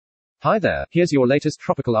Hi there, here's your latest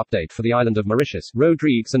tropical update for the island of Mauritius,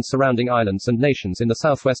 Rodrigues and surrounding islands and nations in the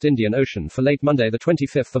southwest Indian Ocean for late Monday the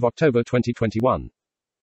 25th of October 2021.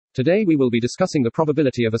 Today we will be discussing the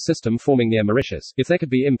probability of a system forming near Mauritius, if there could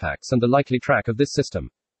be impacts and the likely track of this system.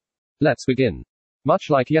 Let's begin. Much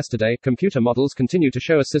like yesterday, computer models continue to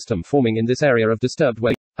show a system forming in this area of disturbed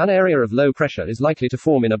weather. An area of low pressure is likely to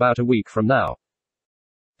form in about a week from now.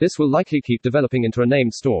 This will likely keep developing into a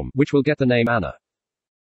named storm, which will get the name Anna.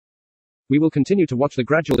 We will continue to watch the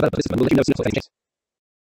gradual development and will let you know changes.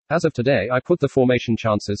 As of today, I put the formation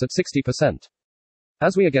chances at 60%.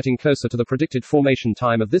 As we are getting closer to the predicted formation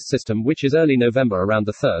time of this system, which is early November around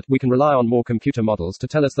the 3rd, we can rely on more computer models to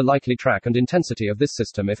tell us the likely track and intensity of this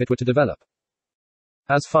system if it were to develop.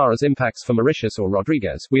 As far as impacts for Mauritius or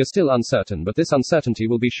Rodrigues, we are still uncertain, but this uncertainty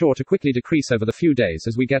will be sure to quickly decrease over the few days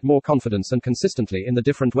as we get more confidence and consistently in the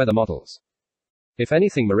different weather models. If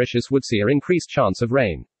anything, Mauritius would see an increased chance of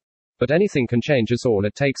rain. But anything can change, as all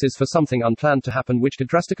it takes is for something unplanned to happen which could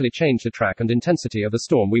drastically change the track and intensity of the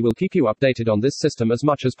storm. We will keep you updated on this system as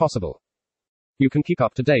much as possible. You can keep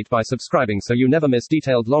up to date by subscribing so you never miss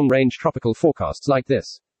detailed long-range tropical forecasts like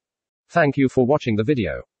this. Thank you for watching the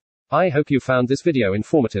video. I hope you found this video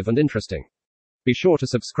informative and interesting. Be sure to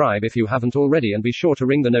subscribe if you haven't already and be sure to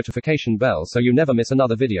ring the notification bell so you never miss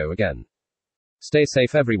another video again. Stay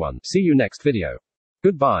safe everyone, see you next video.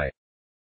 Goodbye.